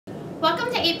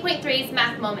Welcome to 8.3's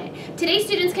Math Moment. Today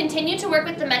students continue to work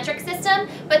with the metric system,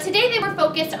 but today they were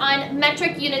focused on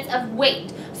metric units of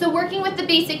weight, so working with the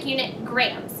basic unit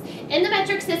grams. In the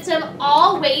metric system,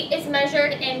 all weight is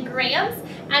measured in grams,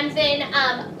 and then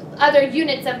other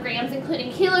units of grams,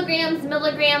 including kilograms,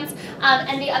 milligrams,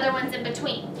 and the other ones in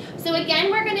between. So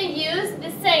again, we're going to use the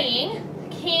saying,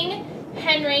 King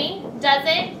Henry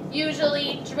doesn't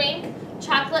usually drink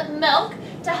chocolate milk,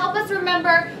 to help us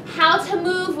remember how to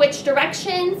move, which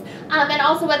directions, and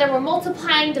also whether we're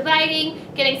multiplying, dividing,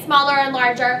 getting smaller and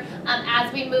larger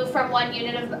as we move from one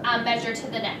unit of measure to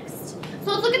the next. So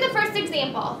let's look at the first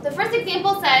example. The first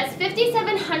example says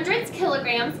 57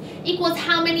 kilograms equals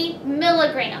how many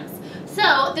milligrams?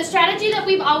 So the strategy that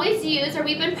we've always used, or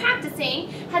we've been practicing,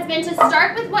 has been to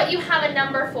start with what you have a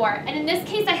number for. And in this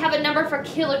case, I have a number for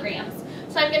kilograms.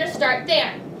 So I'm going to start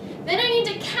there. Then I need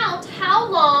to count how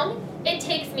long it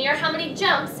takes me, or how many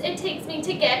jumps it takes me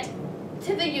to get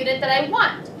to the unit that I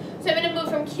want. So I'm going to move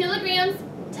from kilograms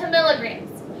to milligrams.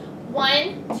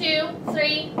 1, 2,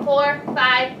 3, 4,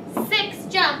 5, 6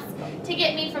 jumps to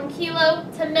get me from kilo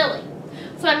to milli.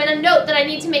 So I'm going to note that I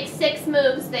need to make 6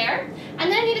 moves there.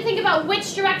 And then I need to think about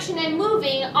which direction I'm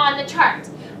moving on the chart.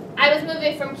 I was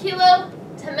moving from kilo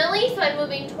to milli, so I'm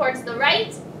moving towards the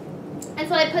right. And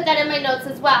so I put that in my notes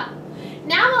as well.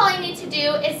 Now all I need to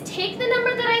do is take the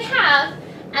number that I have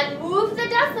and move the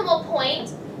decimal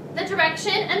point, the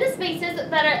direction, and the spaces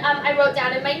that I wrote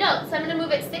down in my notes. So I'm going to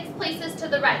move it 6 places to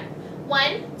the right.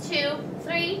 1, 2,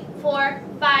 3, 4,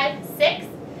 5, 6.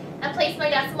 And place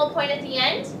my decimal point at the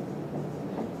end.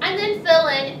 And then fill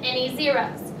in any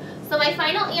zeros. So my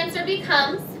final answer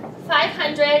becomes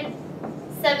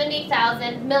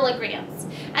 570,000 milligrams.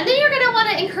 And then you're going to want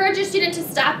to encourage your student to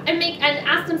stop and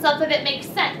ask themselves if it makes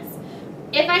sense.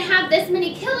 If I have this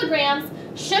many kilograms,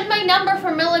 should my number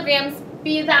for milligrams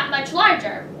be that much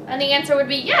larger? And the answer would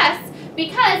be yes,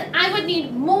 because I would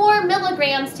need more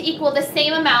milligrams to equal the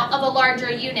same amount of a larger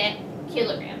unit,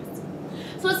 kilograms.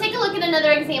 So let's take a look at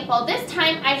another example. This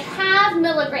time I have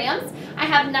milligrams. I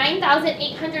have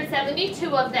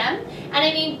 9,872 of them, and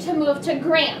I need to move to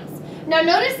grams. Now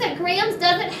notice that grams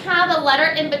doesn't have a letter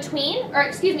in between, or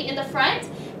excuse me, in the front,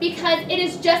 because it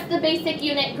is just the basic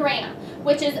unit gram,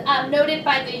 which is noted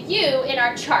by the U in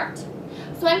our chart.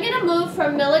 So I'm going to move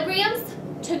from milligrams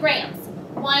to grams.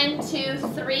 1, 2,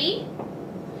 3,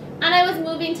 and I was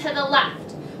moving to the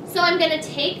left. So I'm going to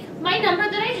take my number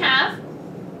that I have,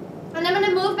 and I'm going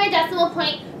to move my decimal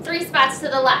point 3 spots to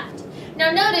the left. Now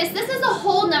notice, this is a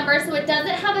whole number, so it doesn't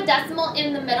have a decimal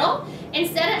in the middle.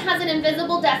 Instead, it has an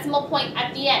invisible decimal point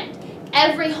at the end.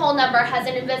 Every whole number has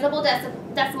an invisible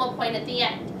decimal point at the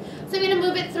end. So I'm going to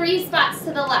move it 3 spots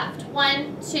to the left.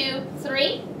 1, 2,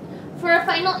 3, for a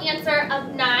final answer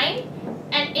of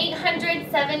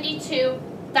 9,872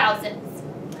 thousandths.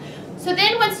 So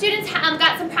then when students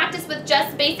got some practice with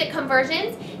just basic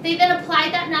conversions, they then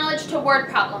applied that knowledge to word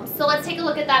problems. So let's take a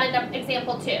look at that in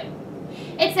example 2.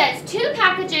 It says 2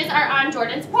 packages are on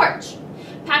Jordan's porch.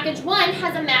 Package 1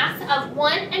 has a mass of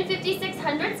 1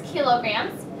 56/100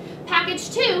 kilograms. Package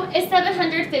 2 is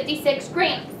 756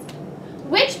 grams.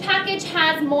 Which package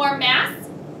has more mass?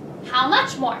 How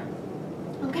much more?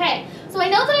 Okay, so I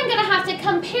know that I'm going to have to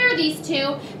compare these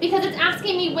two because it's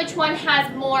asking me which one has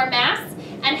more mass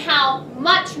and how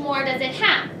much more does it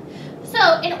have.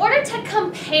 So in order to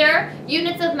compare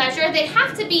units of measure, they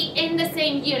have to be in the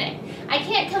same unit. I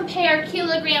can't compare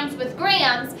kilograms with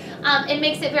grams. It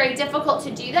makes it very difficult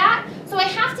to do that. So I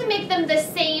have to make them the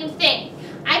same thing.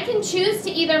 I can choose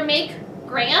to either make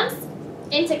grams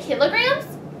into kilograms,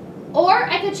 or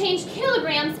I could change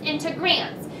kilograms into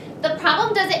grams. The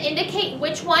problem doesn't indicate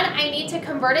which one I need to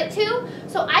convert it to,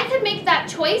 so I could make that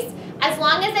choice. As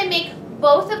long as I make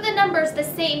both of the numbers the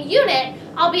same unit,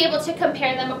 I'll be able to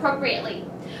compare them appropriately.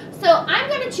 So I'm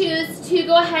going to choose to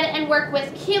go ahead and work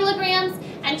with kilograms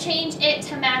and change it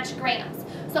to match grams.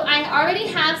 So I already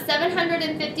have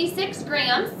 756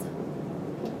 grams,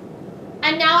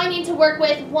 and now I need to work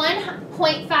with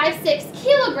 1.56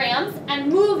 kilograms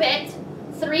and move it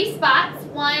 3 spots.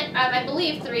 I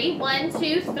believe 3. 1,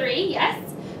 2, 3, yes.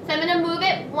 So I'm going to move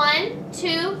it 1,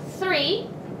 2, 3,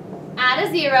 add a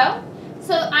 0.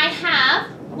 So I have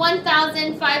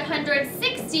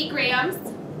 1,560 grams.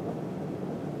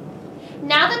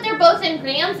 Now that they're both in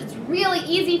grams, it's really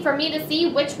easy for me to see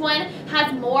which one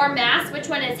has more mass, which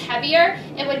one is heavier.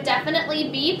 It would definitely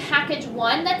be package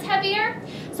 1 that's heavier.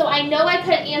 So I know I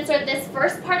could answer this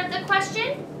first part of the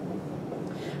question.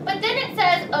 But then it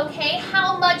says, okay,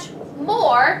 how much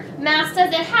more mass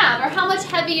does it have, or how much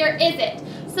heavier is it?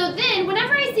 So then,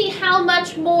 whenever I see how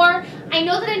much more, I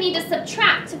know that I need to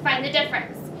subtract to find the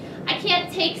difference. I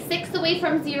can't take 6 away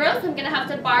from 0, so I'm going to have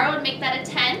to borrow and make that a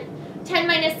 10. 10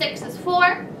 minus 6 is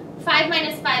 4. 5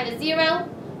 minus 5 is 0.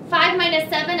 5 minus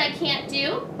 7 I can't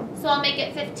do, so I'll make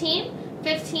it 15.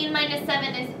 15 minus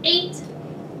 7 is 8.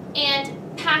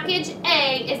 And package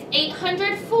A is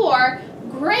 804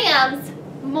 grams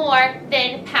more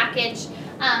than package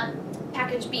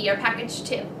B or package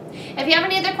 2. If you have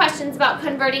any other questions about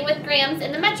converting with grams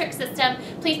in the metric system,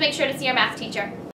 please make sure to see your math teacher.